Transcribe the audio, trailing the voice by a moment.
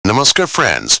Namaskar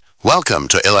friends, welcome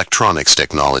to Electronics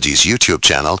Technologies YouTube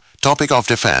channel. Topic of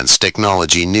Defense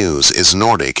Technology News is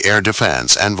Nordic Air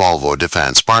Defense and Volvo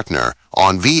Defense partner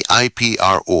on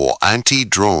VIPRO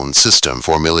anti-drone system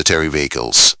for military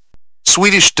vehicles.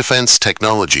 Swedish defense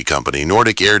technology company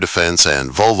Nordic Air Defense and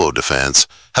Volvo Defense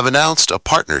have announced a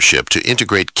partnership to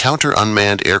integrate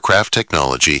counter-unmanned aircraft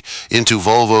technology into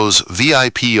Volvo's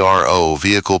VIPRO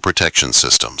vehicle protection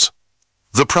systems.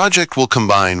 The project will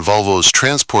combine Volvo's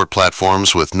transport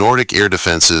platforms with Nordic Air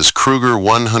Defense's Kruger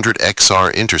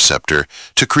 100XR interceptor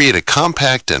to create a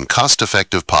compact and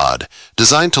cost-effective pod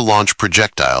designed to launch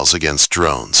projectiles against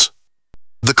drones.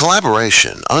 The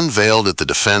collaboration, unveiled at the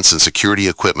Defense and Security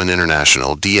Equipment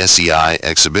International DSEI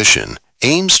exhibition,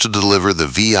 aims to deliver the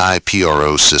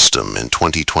VIPRO system in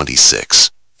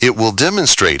 2026. It will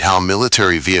demonstrate how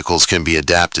military vehicles can be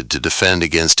adapted to defend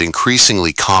against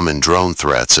increasingly common drone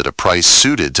threats at a price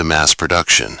suited to mass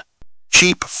production.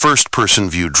 Cheap first-person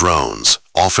view drones,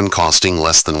 often costing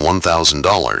less than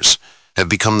 $1,000, have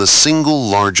become the single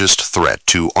largest threat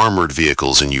to armored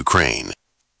vehicles in Ukraine.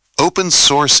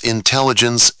 Open-source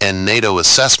intelligence and NATO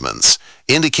assessments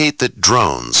indicate that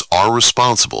drones are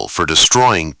responsible for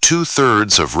destroying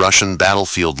two-thirds of Russian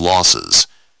battlefield losses,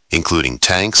 including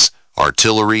tanks,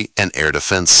 artillery, and air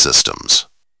defense systems.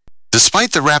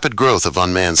 Despite the rapid growth of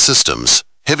unmanned systems,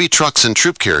 heavy trucks and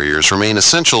troop carriers remain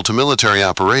essential to military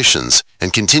operations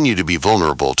and continue to be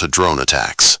vulnerable to drone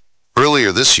attacks.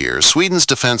 Earlier this year, Sweden's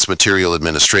Defense Material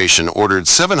Administration ordered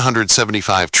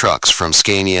 775 trucks from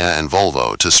Scania and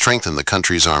Volvo to strengthen the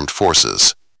country's armed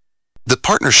forces. The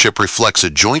partnership reflects a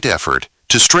joint effort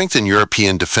to strengthen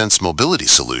European defense mobility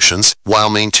solutions while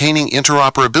maintaining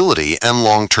interoperability and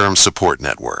long-term support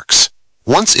networks.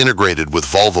 Once integrated with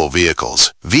Volvo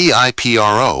vehicles,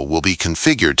 VIPRO will be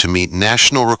configured to meet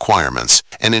national requirements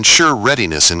and ensure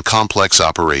readiness in complex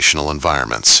operational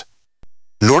environments.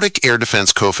 Nordic Air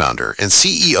Defense co-founder and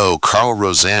CEO Carl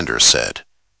Rosander said,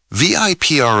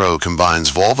 VIPRO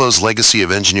combines Volvo's legacy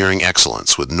of engineering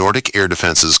excellence with Nordic Air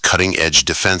Defense's cutting-edge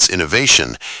defense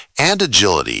innovation and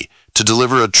agility to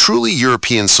deliver a truly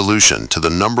European solution to the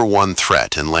 #1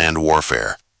 threat in land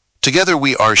warfare. Together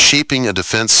we are shaping a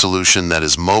defense solution that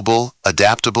is mobile,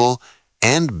 adaptable,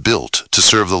 and built to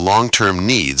serve the long-term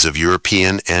needs of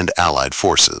European and Allied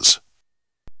forces.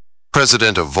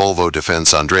 President of Volvo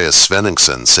Defense Andreas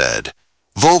Svenningsson said,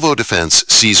 Volvo Defense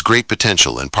sees great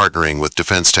potential in partnering with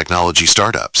defense technology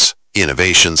startups.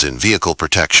 Innovations in vehicle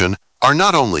protection are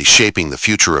not only shaping the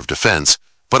future of defense,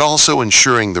 but also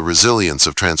ensuring the resilience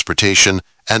of transportation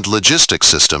and logistics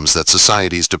systems that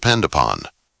societies depend upon.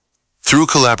 Through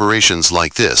collaborations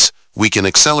like this, we can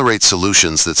accelerate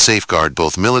solutions that safeguard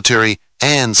both military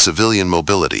and civilian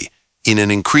mobility in an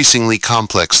increasingly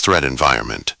complex threat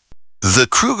environment. The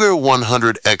Kruger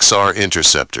 100XR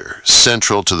interceptor,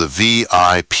 central to the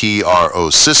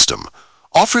VIPRO system,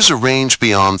 offers a range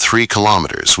beyond 3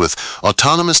 kilometers with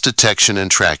autonomous detection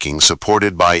and tracking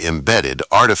supported by embedded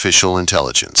artificial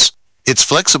intelligence. Its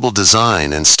flexible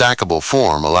design and stackable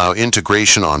form allow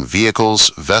integration on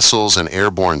vehicles, vessels, and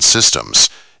airborne systems,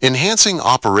 enhancing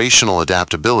operational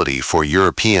adaptability for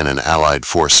European and Allied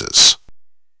forces.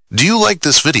 Do you like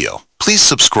this video? Please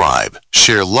subscribe,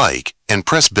 share, like, and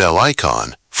press bell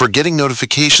icon for getting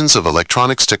notifications of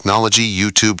Electronics Technology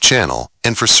YouTube channel,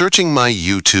 and for searching my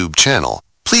YouTube channel,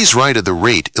 please write at the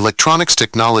rate Electronics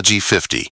Technology 50.